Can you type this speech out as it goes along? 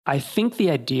I think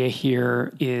the idea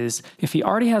here is if he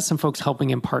already has some folks helping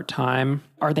him part-time,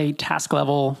 are they task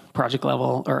level, project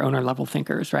level, or owner level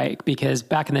thinkers, right? Because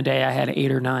back in the day, I had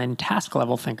 8 or 9 task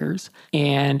level thinkers,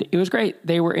 and it was great.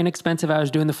 They were inexpensive. I was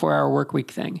doing the 4-hour work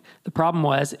week thing. The problem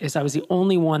is I was the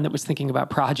only one that was thinking about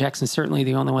projects and certainly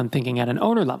the only one thinking at an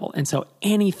owner level. And so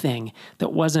anything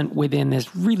that wasn't within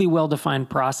this really well-defined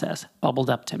process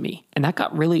bubbled up to me. And that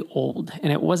got really old,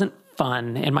 and it wasn't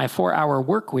fun. And my 4-hour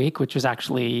work week, which was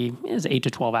actually it was 8 to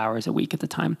 12 hours a week at the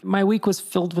time, my week was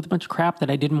filled with a bunch of crap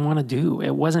that I didn't want to do.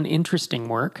 It wasn't interesting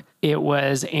work. It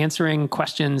was answering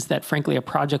questions that, frankly, a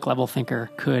project level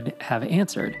thinker could have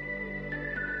answered.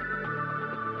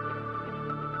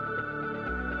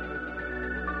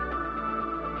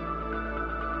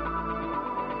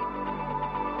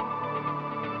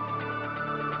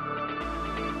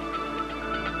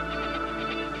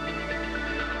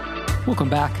 Welcome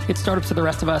back. It's Startups for the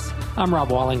Rest of Us. I'm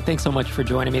Rob Walling. Thanks so much for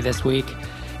joining me this week.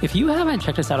 If you haven't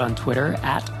checked us out on Twitter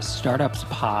at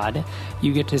StartupsPod,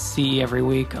 you get to see every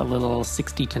week a little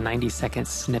 60 to 90 second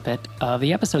snippet of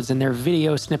the episodes, and they're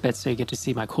video snippets. So you get to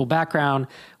see my cool background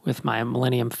with my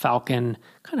Millennium Falcon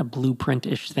kind of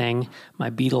blueprint-ish thing, my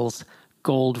Beatles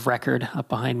gold record up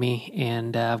behind me,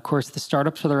 and of course, the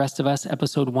Startups for the Rest of Us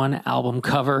episode 1 album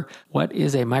cover. What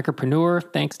is a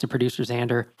micropreneur? Thanks to producer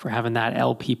Xander for having that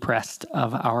LP pressed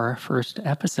of our first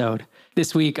episode.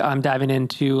 This week, I'm diving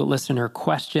into listener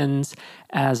questions.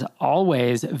 As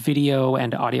always, video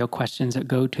and audio questions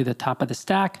go to the top of the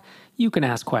stack. You can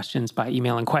ask questions by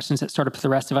emailing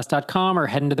questions@startupsfortherestofus.com or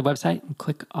head into the website and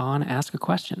click on Ask a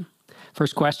Question.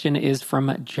 First question is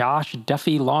from Josh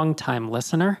Duffy, longtime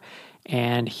listener.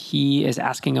 And he is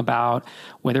asking about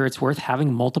whether it's worth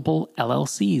having multiple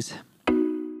LLCs.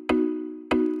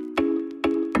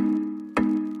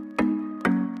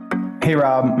 Hey,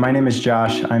 Rob. My name is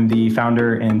Josh. I'm the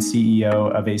founder and CEO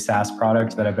of a SaaS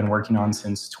product that I've been working on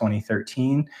since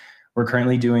 2013. We're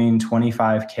currently doing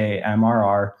 25K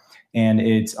MRR, and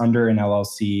it's under an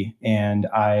LLC. And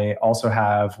I also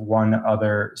have one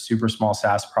other super small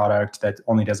SaaS product that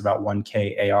only does about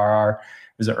 1K ARR.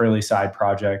 It was an early side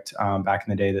project back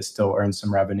in the day that still earns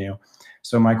some revenue.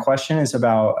 So my question is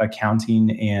about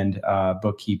accounting and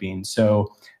bookkeeping.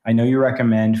 So I know you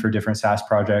recommend for different SaaS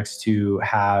projects to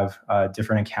have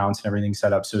different accounts and everything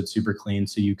set up so it's super clean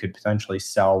so you could potentially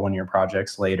sell one of your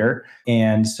projects later.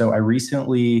 And so I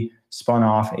recently spun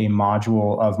off a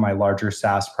module of my larger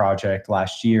SaaS project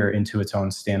last year into its own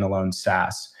standalone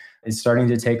SaaS. It's starting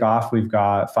to take off. We've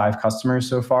got 5 customers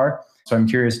so far. So I'm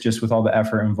curious, just with all the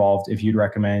effort involved, if you'd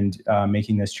recommend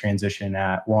making this transition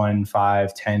at 1,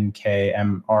 5, 10K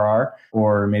MRR,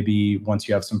 or maybe once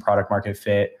you have some product market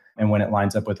fit and when it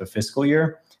lines up with a fiscal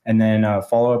year. And then a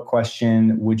follow-up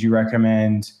question, would you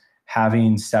recommend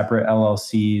having separate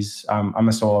LLCs? I'm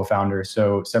a solo founder,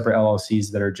 so separate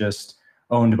LLCs that are just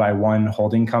owned by one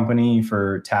holding company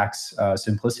for tax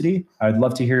simplicity. I'd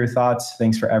love to hear your thoughts.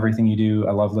 Thanks for everything you do.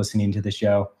 I love listening to the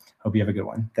show. Hope you have a good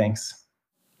one. Thanks.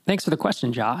 Thanks for the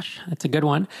question, Josh. That's a good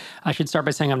one. I should start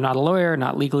by saying I'm not a lawyer,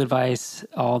 not legal advice,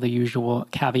 all the usual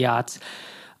caveats.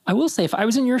 I will say if I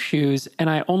was in your shoes and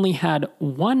I only had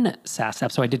one SaaS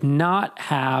app, so I did not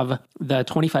have the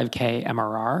 25K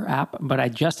MRR app, but I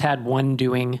just had one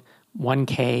doing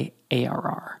 1K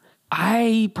ARR.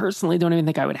 I personally don't even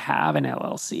think I would have an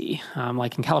LLC.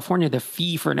 Like in California, the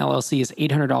fee for an LLC is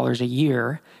 $800 a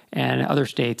year, and other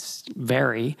states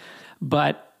vary.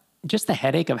 But just the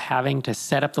headache of having to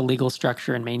set up the legal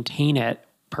structure and maintain it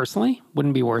personally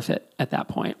wouldn't be worth it at that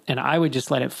point. And I would just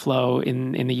let it flow.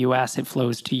 In the US, it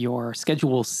flows to your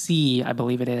Schedule C, I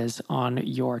believe it is, on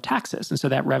your taxes. And so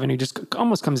that revenue just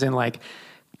almost comes in like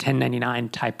 1099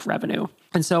 type revenue.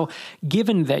 And so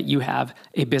given that you have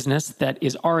a business that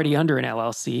is already under an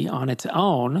LLC on its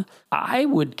own, I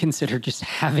would consider just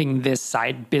having this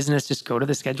side business just go to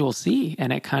the Schedule C.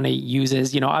 And it kind of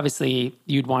uses, obviously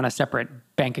you'd want a separate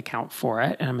bank account for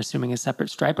it. And I'm assuming a separate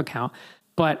Stripe account.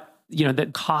 But,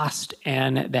 the cost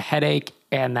and the headache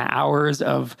and the hours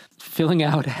of filling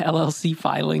out LLC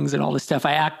filings and all this stuff,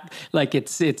 I act like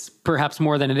it's perhaps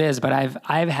more than it is. But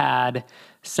I've had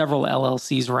several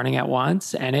LLCs running at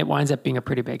once, and it winds up being a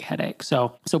pretty big headache.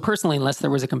 So personally, unless there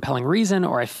was a compelling reason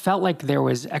or I felt like there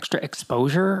was extra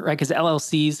exposure, right? Because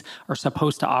LLCs are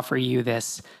supposed to offer you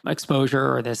this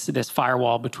exposure or this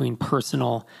firewall between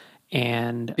personal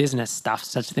and business stuff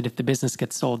such that if the business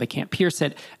gets sold, they can't pierce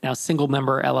it. Now, single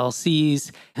member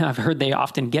LLCs, I've heard they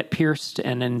often get pierced,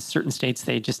 and in certain states,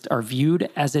 they just are viewed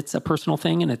as it's a personal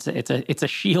thing, and it's a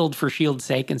shield for shield's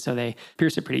sake, and so they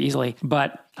pierce it pretty easily.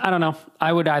 But I don't know.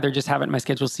 I would either just have it in my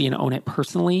Schedule C and own it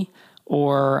personally,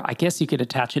 Or I guess you could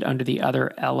attach it under the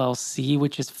other LLC,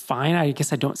 which is fine. I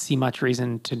guess I don't see much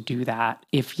reason to do that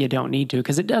if you don't need to,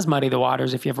 because it does muddy the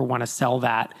waters if you ever want to sell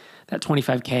that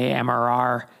 25K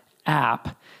MRR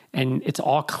app. And it's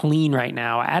all clean right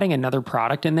now. Adding another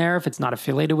product in there, if it's not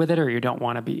affiliated with it or you don't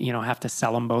want to be, have to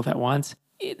sell them both at once,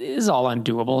 it is all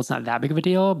undoable. It's not that big of a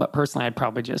deal. But personally, I'd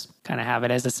probably just kind of have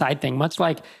it as a side thing, much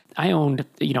like I owned,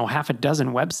 half a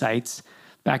dozen websites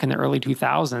back in the early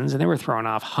 2000s, and they were throwing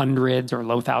off hundreds or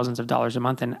low thousands of dollars a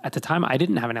month. And at the time, I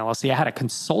didn't have an LLC. I had a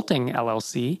consulting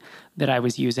LLC that I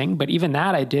was using. But even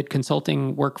that, I did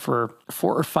consulting work for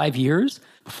 4 or 5 years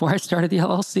before I started the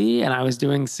LLC. And I was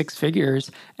doing 6 figures,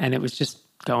 and it was just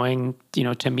going,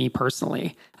 to me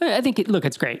personally. I think,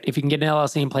 it's great. If you can get an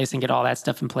LLC in place and get all that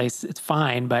stuff in place, it's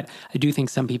fine. But I do think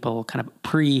some people kind of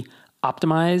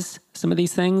optimize some of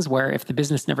these things where if the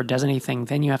business never does anything,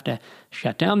 then you have to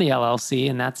shut down the LLC.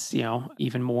 And that's,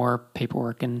 even more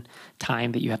paperwork and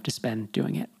time that you have to spend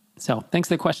doing it. So thanks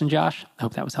for the question, Josh. I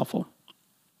hope that was helpful.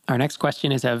 Our next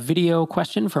question is a video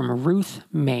question from Ruth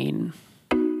Main.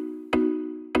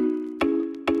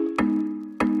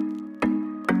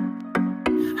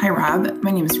 Hi, Rob.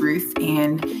 My name is Ruth,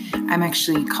 and I'm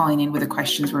actually calling in with a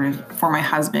question for my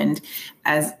husband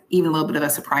as even a little bit of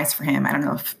a surprise for him. I don't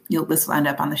know if this will end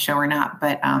up on the show or not,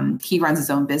 but he runs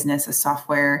his own business, a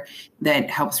software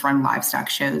that helps run livestock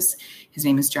shows. His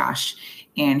name is Josh,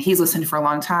 and he's listened for a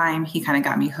long time. He kind of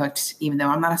got me hooked, even though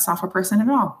I'm not a software person at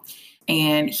all.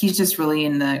 And he's just really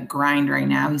in the grind right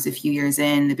now. He's a few years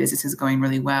in. The business is going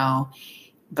really well,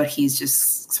 but he's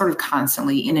just sort of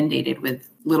constantly inundated with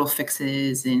little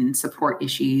fixes and support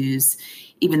issues,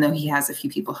 even though he has a few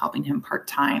people helping him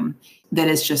part-time. That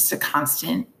is just a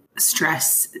constant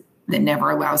stress that never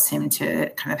allows him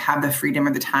to kind of have the freedom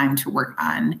or the time to work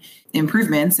on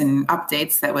improvements and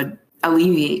updates that would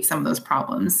alleviate some of those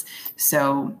problems.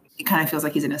 So it kind of feels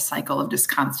like he's in a cycle of just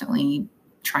constantly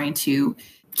trying to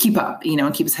keep up,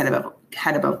 and keep his head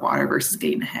above water versus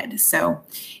getting ahead. So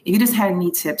if you just had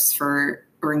any tips or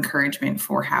encouragement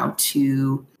for how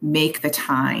to make the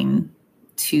time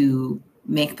to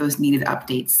make those needed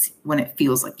updates when it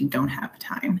feels like you don't have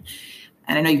time.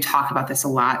 And I know you talk about this a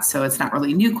lot, so it's not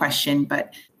really a new question,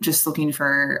 but just looking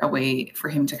for a way for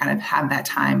him to kind of have that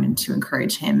time and to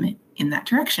encourage him in that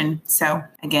direction. So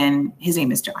again, his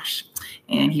name is Josh,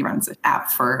 and he runs an app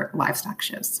for livestock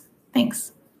shows.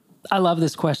 Thanks. I love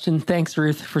this question. Thanks,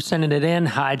 Ruth, for sending it in.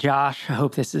 Hi, Josh. I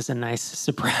hope this is a nice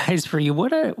surprise for you.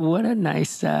 What a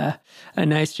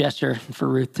nice gesture for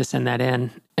Ruth to send that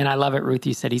in. And I love it, Ruth.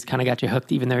 You said he's kind of got you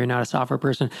hooked, even though you're not a software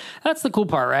person. That's the cool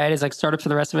part, right? Is like startups for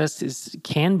the rest of us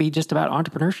can be just about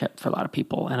entrepreneurship for a lot of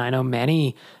people. And I know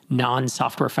many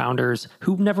non-software founders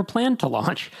who've never planned to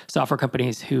launch software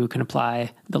companies who can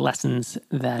apply the lessons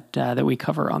that we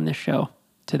cover on this show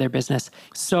to their business.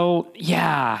 So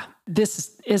yeah,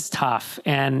 this is tough.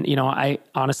 And,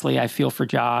 I feel for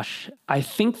Josh. I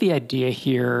think the idea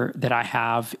here that I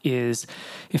have is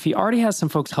if he already has some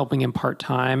folks helping him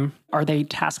part-time, are they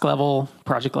task level,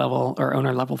 project level, or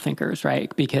owner level thinkers,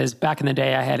 right? Because back in the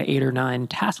day, I had 8 or 9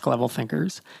 task level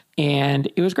thinkers,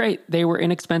 and it was great. They were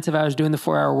inexpensive. I was doing the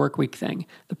 4-hour work week thing.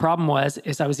 The problem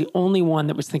is I was the only one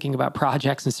that was thinking about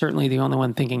projects, and certainly the only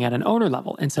one thinking at an owner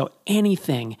level. And so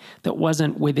anything that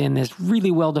wasn't within this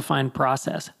really well-defined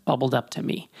process bubbled up to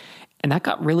me. And that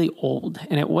got really old,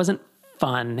 and it wasn't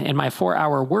fun. And my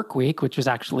 4-hour work week, which was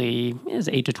actually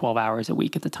 8 to 12 hours a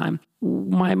week at the time,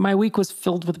 my week was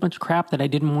filled with a bunch of crap that I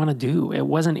didn't want to do. It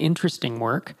wasn't interesting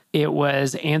work. It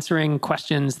was answering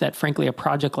questions that, frankly, a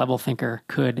project level thinker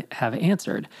could have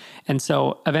answered. And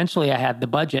so eventually I had the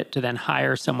budget to then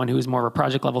hire someone who was more of a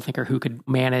project level thinker who could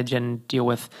manage and deal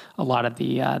with a lot of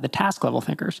the task level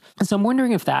thinkers. And so I'm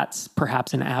wondering if that's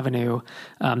perhaps an avenue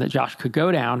that Josh could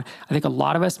go down. I think a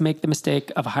lot of us make the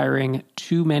mistake of hiring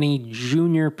too many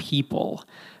junior people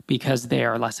because they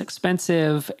are less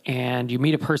expensive, and you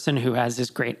meet a person who has this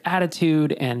great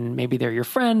attitude, and maybe they're your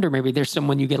friend, or maybe there's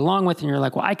someone you get along with, and you're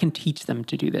like, well, I can teach them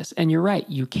to do this. And you're right,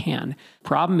 you can.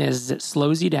 Problem is it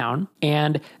slows you down,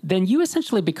 and then you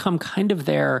essentially become kind of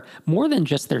more than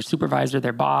just their supervisor,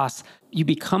 their boss. You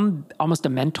become almost a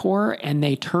mentor, and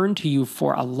they turn to you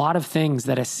for a lot of things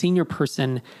that a senior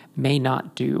person may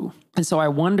not do. And so I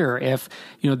wonder if,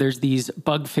 there's these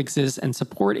bug fixes and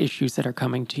support issues that are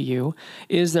coming to you.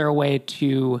 Is there a way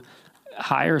to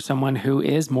hire someone who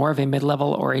is more of a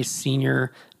mid-level or a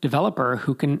senior developer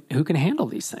who can handle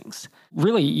these things?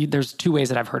 Really, there's 2 ways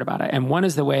that I've heard about it. And one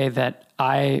is the way that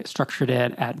I structured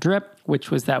it at Drip,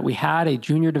 which was that we had a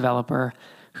junior developer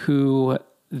who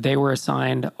they were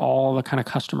assigned all the kind of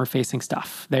customer-facing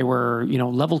stuff. They were,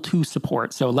 level 2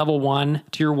 support. So level 1,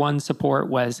 tier 1 support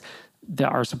was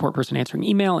our support person answering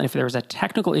email. And if there was a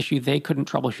technical issue they couldn't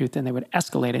troubleshoot, then they would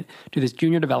escalate it to this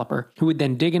junior developer who would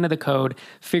then dig into the code,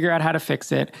 figure out how to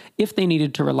fix it. If they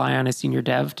needed to rely on a senior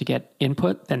dev to get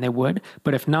input, then they would.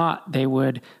 But if not, they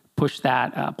would push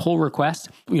that pull request,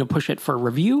 push it for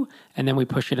review, and then we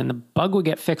push it and the bug would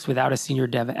get fixed without a senior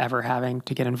dev ever having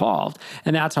to get involved.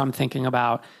 And that's how I'm thinking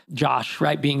about Josh,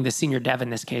 right, being the senior dev in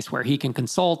this case, where he can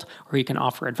consult or he can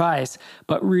offer advice,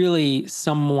 but really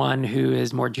someone who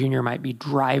is more junior might be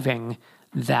driving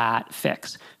that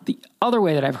fix. The other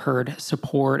way that I've heard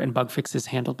support and bug fixes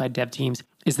handled by dev teams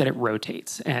is that it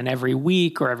rotates. And every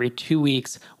week or every 2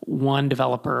 weeks, one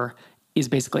developer is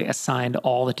basically assigned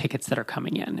all the tickets that are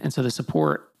coming in. And so the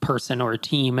support person or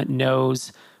team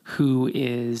knows who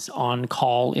is on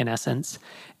call in essence.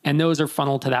 And those are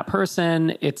funneled to that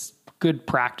person. It's good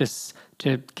practice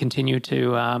to continue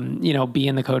to, be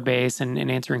in the code base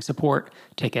and answering support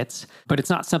tickets. But it's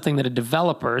not something that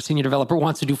a senior developer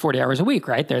wants to do 40 hours a week,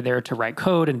 right? They're there to write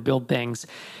code and build things.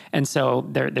 And so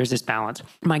there's this balance.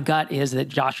 My gut is that,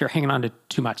 Josh, you're hanging on to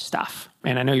too much stuff.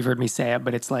 And I know you've heard me say it,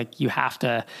 but it's like you have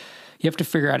to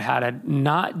figure out how to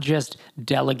not just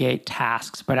delegate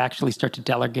tasks, but actually start to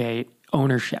delegate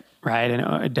ownership, right?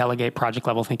 And delegate project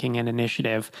level thinking and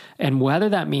initiative. And whether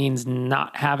that means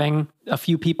not having a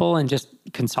few people and just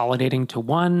consolidating to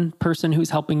one person who's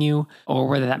helping you, or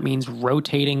whether that means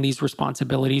rotating these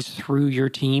responsibilities through your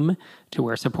team to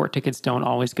where support tickets don't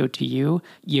always go to you.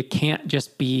 You can't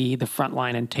just be the front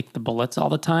line and take the bullets all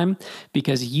the time,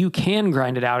 because you can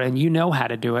grind it out and you know how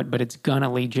to do it, but it's going to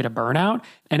lead you to burnout.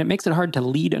 And it makes it hard to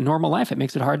lead a normal life. It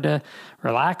makes it hard to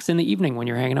relax in the evening when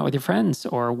you're hanging out with your friends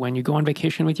or when you go on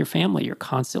vacation with your family. You're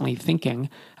constantly thinking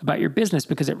about your business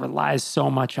because it relies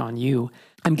so much on you.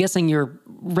 I'm guessing you're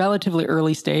relatively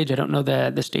early stage. I don't know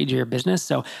the stage of your business,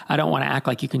 so I don't want to act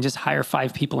like you can just hire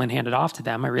 5 people and hand it off to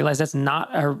them. I realize that's not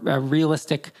a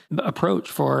realistic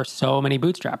approach for so many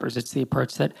bootstrappers. It's the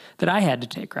approach that I had to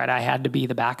take, right? I had to be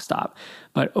the backstop.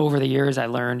 But over the years, I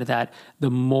learned that the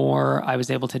more I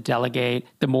was able to delegate,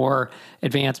 the more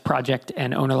advanced project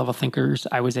and owner level thinkers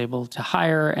I was able to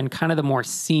hire, and kind of the more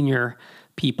senior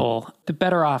people, the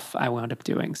better off I wound up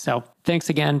doing. So thanks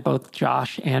again, both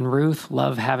Josh and Ruth.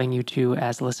 Love having you two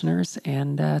as listeners.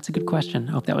 And it's a good question.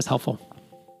 I hope that was helpful.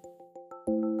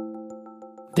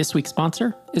 This week's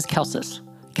sponsor is Kelsys.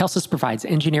 Kelsys provides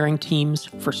engineering teams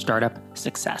for startup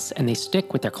success, and they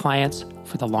stick with their clients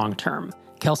for the long term.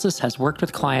 Kelsys has worked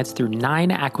with clients through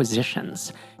 9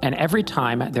 acquisitions, and every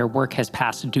time their work has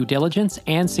passed due diligence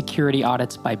and security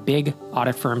audits by big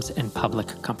audit firms and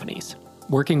public companies.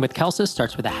 Working with Kelsys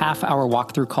starts with a half-hour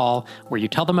walkthrough call where you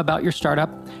tell them about your startup,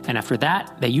 and after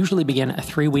that, they usually begin a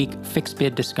 3-week fixed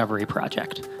bid discovery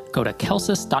project. Go to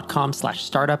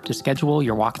kelsys.com/startup to schedule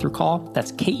your walkthrough call.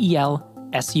 That's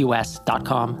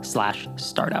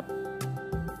KELSUS.com/startup.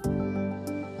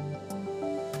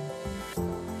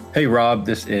 Hey, Rob,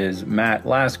 this is Matt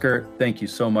Lasker. Thank you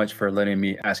so much for letting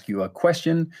me ask you a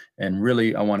question. And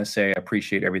really, I want to say I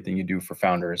appreciate everything you do for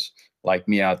founders like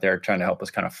me out there trying to help us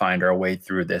kind of find our way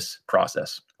through this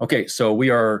process. Okay, so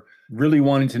we are really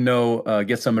wanting to know,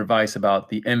 get some advice about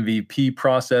the MVP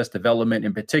process, development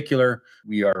in particular.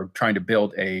 We are trying to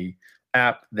build a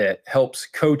app that helps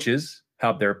coaches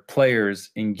help their players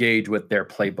engage with their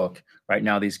playbook. Right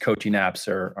now, these coaching apps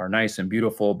are nice and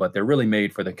beautiful, but they're really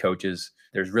made for the coaches.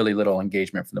 There's really little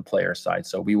engagement from the player side.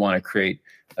 So we want to create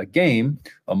a game,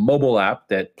 a mobile app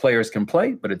that players can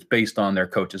play, but it's based on their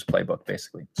coach's playbook,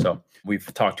 basically. So we've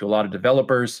talked to a lot of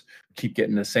developers, keep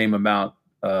getting the same amount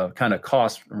kind of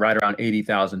cost, right around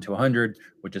 80,000 to 100,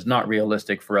 which is not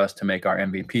realistic for us to make our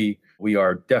MVP. We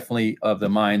are definitely of the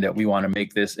mind that we want to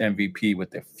make this MVP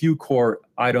with a few core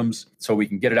items so we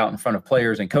can get it out in front of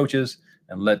players and coaches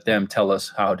and let them tell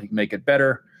us how to make it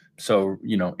better. So,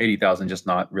 80,000 just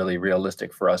not really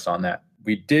realistic for us on that.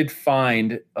 We did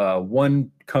find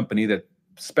one company that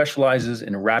specializes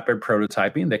in rapid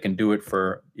prototyping that can do it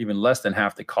for even less than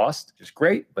half the cost, which is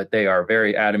great, but they are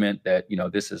very adamant that,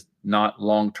 this is not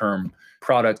long-term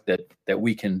product that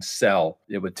we can sell.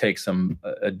 It would take some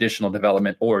additional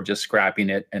development or just scrapping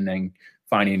it and then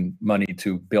finding money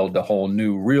to build the whole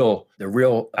new real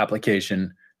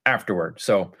application afterward.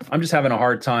 So I'm just having a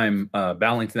hard time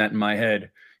balancing that in my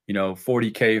head.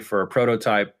 $40K for a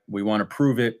prototype. We want to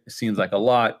prove it. It seems like a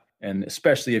lot. And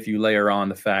especially if you layer on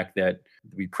the fact that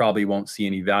we probably won't see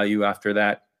any value after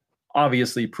that.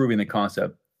 Obviously, proving the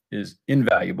concept is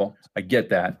invaluable. I get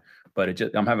that, but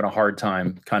I'm having a hard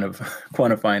time kind of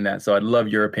quantifying that. So I'd love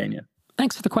your opinion.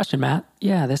 Thanks for the question, Matt.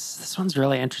 Yeah, this one's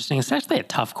really interesting. It's actually a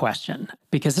tough question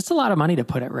because it's a lot of money to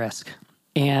put at risk.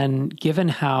 And given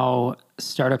how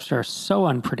startups are so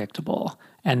unpredictable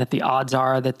and that the odds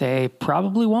are that they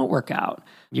probably won't work out.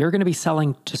 You're going to be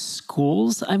selling to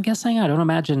schools, I'm guessing. I don't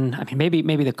imagine, I mean,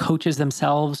 maybe the coaches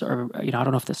themselves, or, I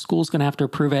don't know if the school's going to have to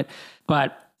approve it,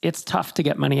 but it's tough to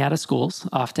get money out of schools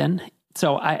often.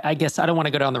 So I guess I don't want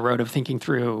to go down the road of thinking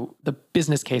through the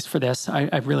business case for this.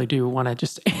 I really do want to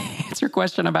just answer your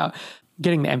question about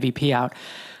getting the MVP out.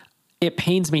 It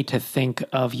pains me to think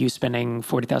of you spending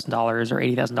 $40,000 or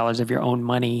 $80,000 of your own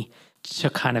money to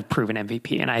kind of prove an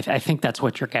MVP. And I think that's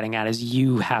what you're getting at, is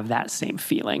you have that same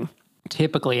feeling.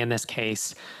 Typically in this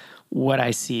case, what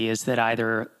I see is that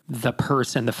either the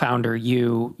person, the founder,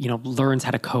 learns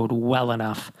how to code well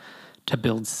enough to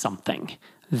build something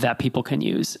that people can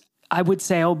use. I would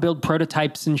say, build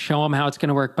prototypes and show them how it's going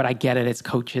to work, but I get it. It's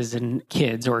coaches and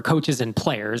kids, or coaches and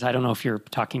players. I don't know if you're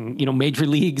talking, major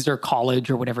leagues or college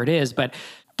or whatever it is, but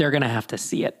they're going to have to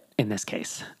see it in this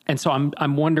case. And so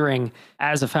I'm wondering,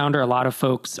 as a founder, a lot of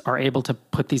folks are able to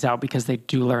put these out because they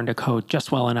do learn to code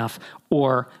just well enough,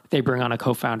 or they bring on a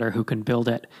co-founder who can build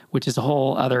it, which is a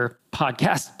whole other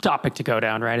podcast topic to go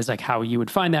down, right? Is like how you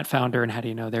would find that founder and how do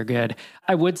you know they're good.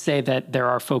 I would say that there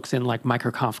are folks in like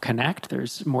MicroConf Connect.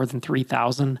 There's more than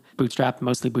 3,000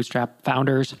 mostly bootstrap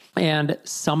founders. And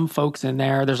some folks in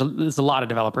there, there's a lot of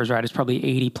developers, right? It's probably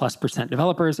 80+%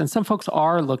 developers. And some folks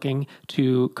are looking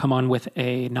to come on with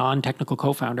a non-technical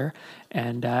co-founder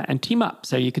and team up.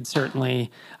 So you could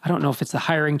certainly, I don't know if it's the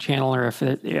hiring channel or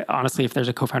honestly, if there's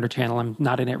a co-founder channel, I'm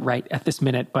not in it right at this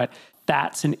minute, but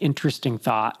that's an interesting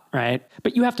thought, right?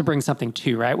 But you have to bring something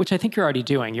too, right? Which I think you're already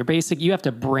doing. You have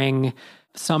to bring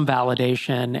some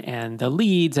validation and the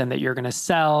leads, and that you're going to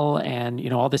sell,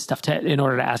 and all this stuff in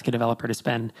order to ask a developer to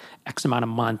spend X amount of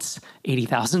months,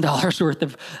 $80,000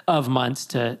 worth of months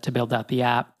to build out the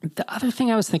app. The other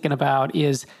thing I was thinking about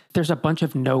is there's a bunch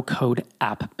of no-code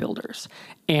app builders,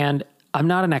 and I'm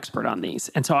not an expert on these.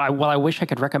 And so while I wish I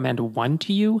could recommend one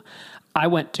to you, I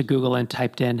went to Google and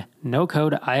typed in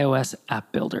no-code iOS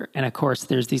app builder. And of course,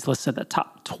 there's these lists of the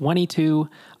top 22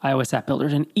 iOS app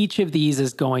builders. And each of these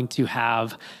is going to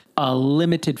have a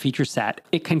limited feature set.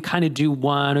 It can kind of do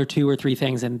one or two or three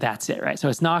things, and that's it, right? So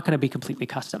it's not going to be completely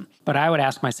custom. But I would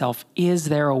ask myself, is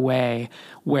there a way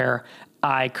where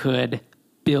I could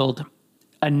build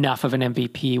enough of an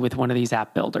MVP with one of these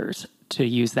app builders to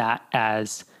use that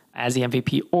as the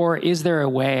MVP? Or is there a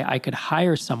way I could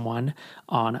hire someone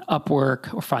on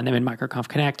Upwork or find them in MicroConf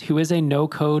Connect who is a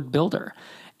no-code builder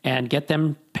and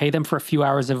pay them for a few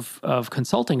hours of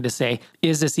consulting to say,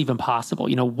 is this even possible?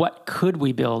 What could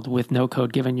we build with no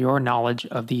code given your knowledge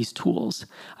of these tools?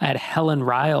 I had Helen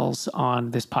Riles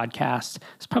on this podcast.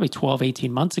 It's probably 12,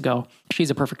 18 months ago. She's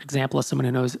a perfect example of someone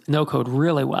who knows no code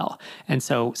really well. And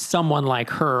so someone like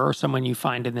her, or someone you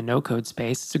find in the no code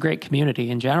space, it's a great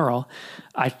community in general,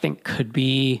 I think could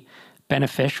be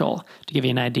beneficial to give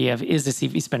you an idea of, is this,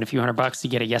 if you spend a few $100, you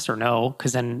get a yes or no,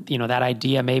 because then, that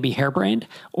idea may be harebrained,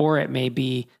 or it may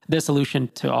be the solution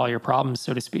to all your problems,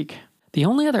 so to speak. The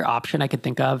only other option I could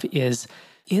think of is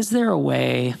there a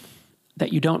way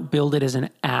that you don't build it as an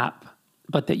app,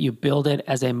 but that you build it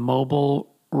as a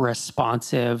mobile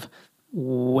responsive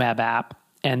web app,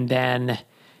 and then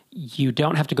you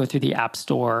don't have to go through the app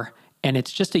store, and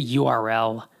it's just a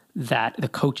URL that the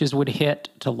coaches would hit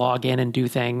to log in and do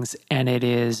things, and it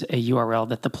is a URL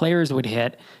that the players would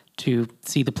hit to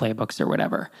see the playbooks or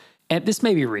whatever. And this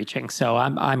may be reaching, so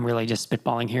I'm really just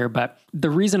spitballing here, but the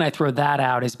reason I throw that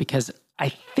out is because I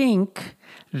think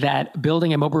that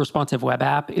building a mobile responsive web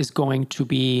app is going to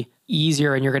be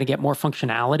easier, and you're going to get more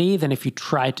functionality than if you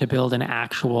try to build an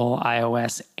actual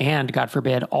iOS and, God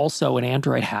forbid, also an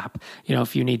Android app,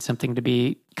 if you need something to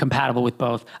be compatible with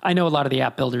both. I know a lot of the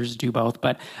app builders do both,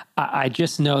 but I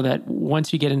just know that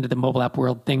once you get into the mobile app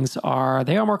world, they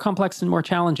are more complex and more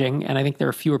challenging, and I think there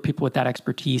are fewer people with that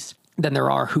expertise than there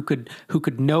are who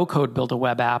could no code build a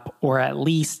web app, or at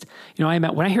least, when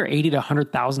I hear $80,000 to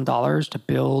 $100,000 to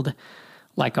build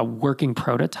like a working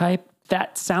prototype,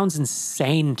 that sounds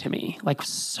insane to me, like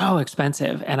so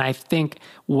expensive. And I think,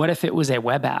 what if it was a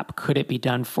web app? Could it be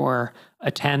done for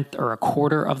a tenth or a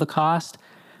quarter of the cost?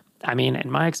 I mean, in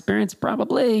my experience,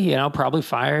 probably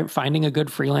finding a good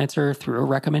freelancer through a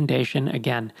recommendation.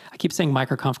 Again, I keep saying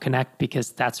MicroConf Connect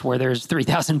because that's where there's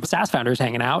 3,000 SaaS founders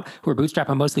hanging out who are bootstrap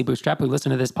and mostly bootstrap, who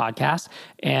listen to this podcast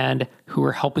and who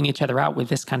are helping each other out with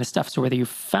this kind of stuff. So whether you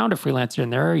found a freelancer in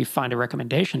there or you find a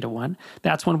recommendation to one,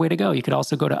 that's one way to go. You could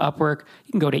also go to Upwork.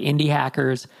 You can go to Indie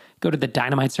Hackers. Go to the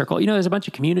Dynamite Circle. There's a bunch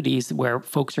of communities where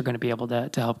folks are going to be able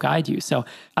to help guide you. So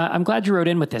I'm glad you wrote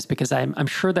in with this, because I'm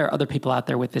sure there are other people out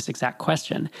there with this exact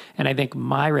question. And I think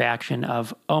my reaction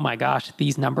of, oh my gosh,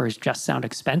 these numbers just sound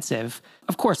expensive.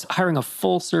 Of course, hiring a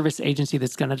full service agency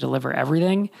that's going to deliver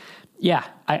everything Yeah,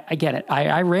 I get it.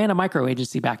 I ran a micro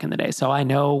agency back in the day, so I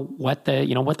know what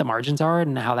the margins are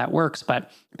and how that works.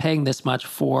 But paying this much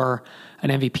for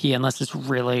an MVP, unless it's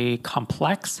really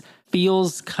complex,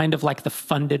 feels kind of like the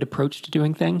funded approach to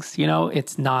doing things.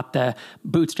 It's not the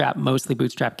mostly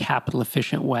bootstrap, capital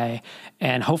efficient way.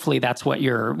 And hopefully that's what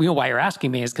why you're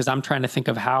asking me, is because I'm trying to think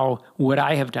of how would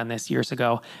I have done this years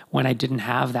ago when I didn't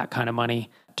have that kind of money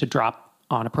to drop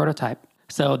on a prototype.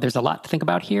 So there's a lot to think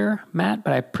about here, Matt,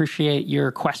 but I appreciate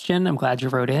your question. I'm glad you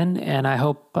wrote in, and I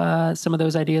hope some of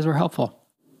those ideas were helpful.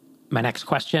 My next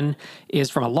question is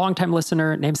from a longtime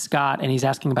listener named Scott, and he's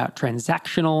asking about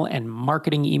transactional and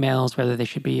marketing emails, whether they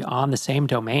should be on the same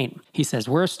domain. He says,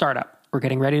 we're a startup. We're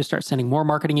getting ready to start sending more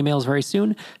marketing emails very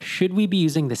soon. Should we be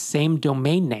using the same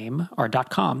domain name, or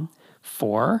 .com,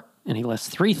 for, and he lists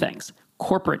 3 things.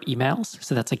 Corporate emails,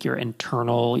 so that's like your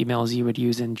internal emails you would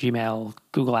use in Gmail,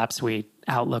 Google Apps Suite,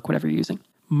 Outlook, whatever you're using.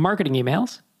 Marketing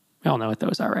emails, we all know what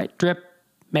those are, right? Drip,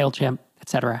 MailChimp,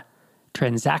 etc.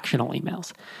 Transactional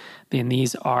emails. Then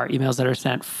these are emails that are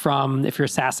sent from, if you're a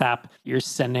SaaS app, you're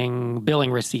sending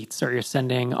billing receipts, or you're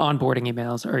sending onboarding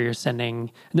emails, or you're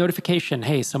sending notification,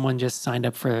 hey, someone just signed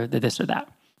up for this or that.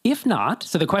 If not,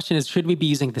 so the question is, should we be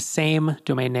using the same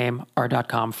domain name, or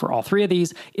 .com, for all 3 of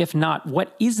these? If not,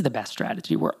 what is the best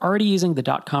strategy? We're already using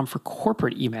the .com for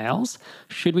corporate emails.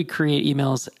 Should we create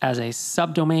emails as a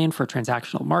subdomain for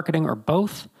transactional marketing, or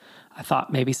both? I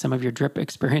thought maybe some of your drip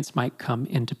experience might come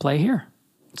into play here.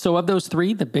 So of those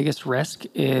 3, the biggest risk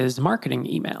is marketing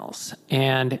emails.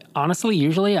 And honestly,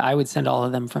 usually I would send all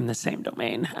of them from the same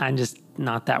domain. I'm just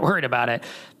not that worried about it.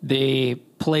 The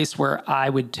place where I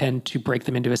would tend to break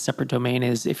them into a separate domain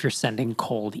is if you're sending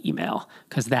cold email,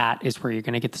 because that is where you're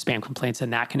going to get the spam complaints,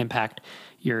 and that can impact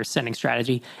your sending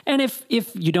strategy. And if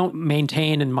you don't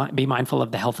maintain and be mindful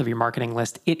of the health of your marketing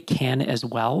list, it can as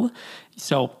well.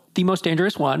 So the most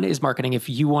dangerous one is marketing. If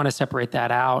you want to separate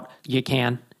that out, you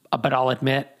can. But I'll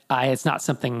admit, it's not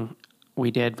something we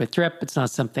did with Drip. It's not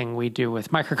something we do with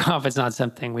Microconf. It's not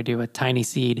something we do with Tiny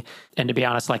Seed. And to be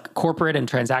honest, like corporate and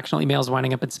transactional emails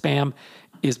winding up in spam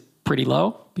is pretty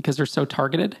low because they're so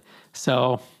targeted.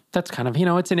 So that's kind of,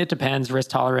 it depends, risk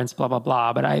tolerance, blah, blah,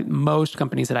 blah. But most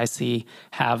companies that I see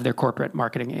have their corporate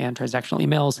marketing and transactional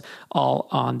emails all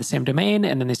on the same domain.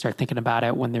 And then they start thinking about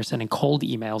it when they're sending cold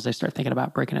emails. They start thinking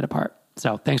about breaking it apart.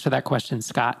 So thanks for that question,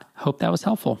 Scott. Hope that was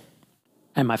helpful.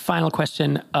 And my final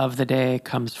question of the day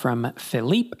comes from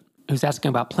Philippe, who's asking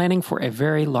about planning for a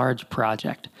very large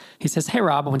project. He says, hey,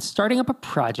 Rob, when starting up a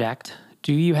project,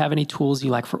 do you have any tools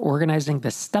you like for organizing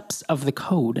the steps of the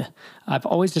code? I've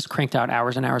always just cranked out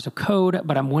hours and hours of code,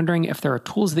 but I'm wondering if there are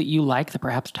tools that you like that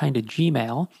perhaps tie into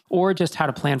Gmail, or just how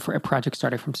to plan for a project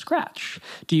starting from scratch.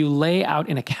 Do you lay out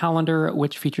in a calendar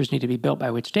which features need to be built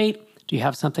by which date? Do you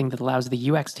have something that allows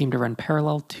the UX team to run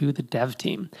parallel to the dev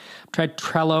team? Tried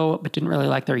Trello, but didn't really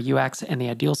like their UX, and the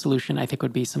ideal solution I think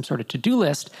would be some sort of to-do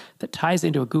list that ties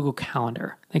into a Google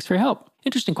Calendar. Thanks for your help.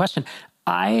 Interesting question.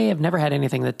 I have never had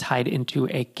anything that tied into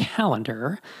a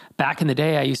calendar. Back in the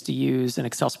day, I used to use an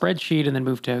Excel spreadsheet and then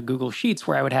move to Google Sheets,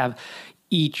 where I would have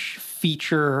each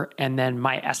feature and then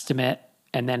my estimate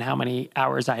and then how many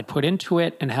hours I had put into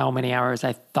it and how many hours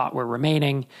I thought were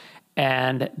remaining.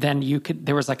 And then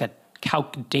there was like a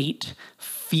calc date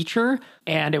feature,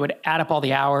 and it would add up all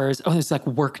the hours. Oh, there's like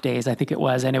work days, I think it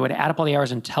was. And it would add up all the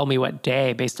hours and tell me what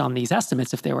day, based on these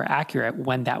estimates, if they were accurate,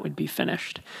 when that would be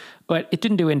finished. But it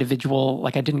didn't do individual,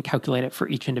 I didn't calculate it for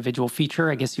each individual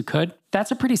feature. I guess you could.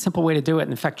 That's a pretty simple way to do it.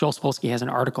 And in fact, Joel Spolsky has an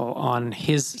article on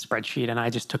his spreadsheet, and I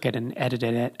just took it and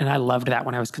edited it. And I loved that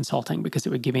when I was consulting, because it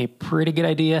would give me a pretty good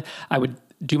idea. I would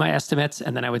do my estimates,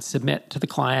 and then I would submit to the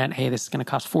client, hey, this is going to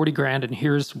cost $40,000, and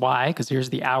here's why, because here's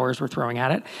the hours we're throwing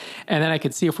at it. And then I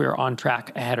could see if we were on track,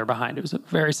 ahead or behind. It was a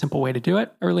very simple way to do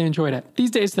it. I really enjoyed it.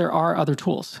 These days, there are other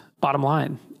tools, bottom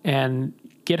line. And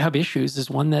GitHub Issues is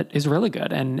one that is really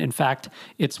good. And in fact,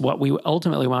 it's what we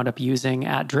ultimately wound up using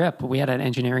at Drip. We had an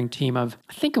engineering team of,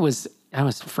 I think it was, I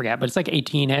almost forget, but it's like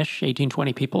 18,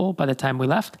 20 people by the time we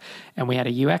left. And we had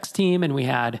a UX team, and we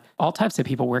had all types of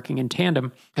people working in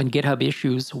tandem. And GitHub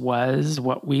Issues was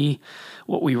what we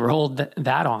rolled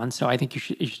that on. So I think you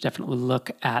should definitely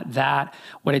look at that.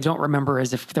 What I don't remember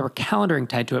is if there were calendaring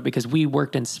tied to it, because we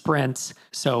worked in sprints.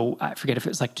 So I forget if it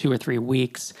was like 2 or 3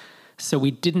 weeks. So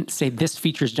we didn't say this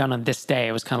feature's done on this day.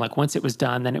 It was kind of like once it was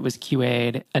done, then it was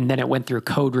QA'd, and then it went through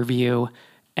code review.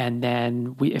 And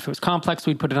then if it was complex,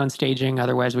 we'd put it on staging.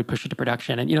 Otherwise, we'd push it to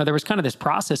production. And, there was kind of this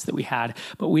process that we had,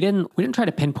 but we didn't try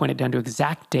to pinpoint it down to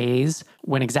exact days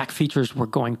when exact features were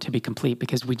going to be complete,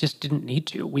 because we just didn't need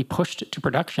to. We pushed it to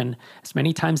production as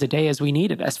many times a day as we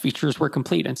needed as features were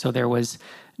complete. And so there was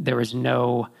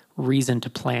no reason to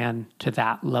plan to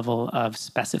that level of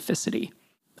specificity.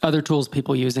 Other tools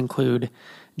people use include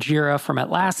Jira from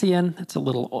Atlassian. It's a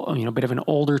little, bit of an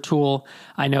older tool.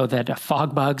 I know that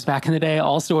Fogbugs back in the day,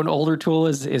 also an older tool,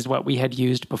 is what we had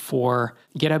used before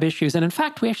GitHub Issues. And in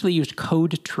fact, we actually used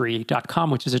codetree.com,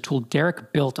 which is a tool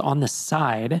Derek built on the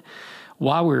side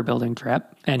while we were building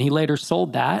Drip. And he later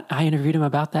sold that. I interviewed him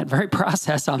about that very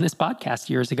process on this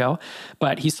podcast years ago.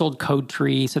 But he sold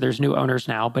CodeTree, so there's new owners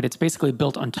now. But it's basically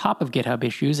built on top of GitHub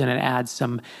Issues, and it adds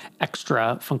some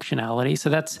extra functionality.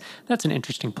 So that's an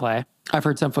interesting play. I've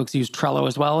heard some folks use Trello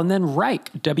as well. And then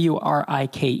Wrike,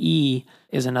 Wrike,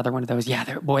 is another one of those. Yeah,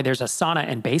 there's Asana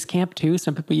and Basecamp too.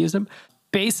 Some people use them.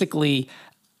 Basically,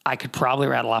 I could probably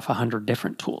rattle off 100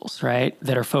 different tools, right,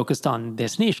 that are focused on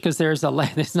this niche, because there's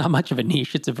not much of a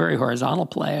niche. It's a very horizontal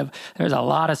play. There's a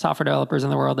lot of software developers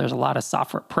in the world. There's a lot of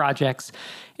software projects,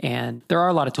 and there are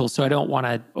a lot of tools. So I don't want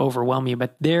to overwhelm you,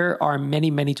 but there are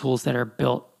many, many tools that are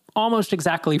built almost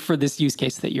exactly for this use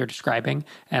case that you're describing.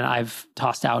 And I've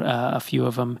tossed out a few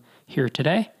of them here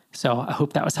today. So I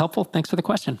hope that was helpful. Thanks for the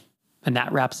question. And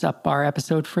that wraps up our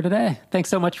episode for today. Thanks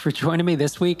so much for joining me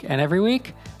this week and every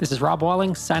week. This is Rob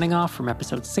Walling signing off from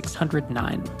episode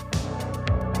 609.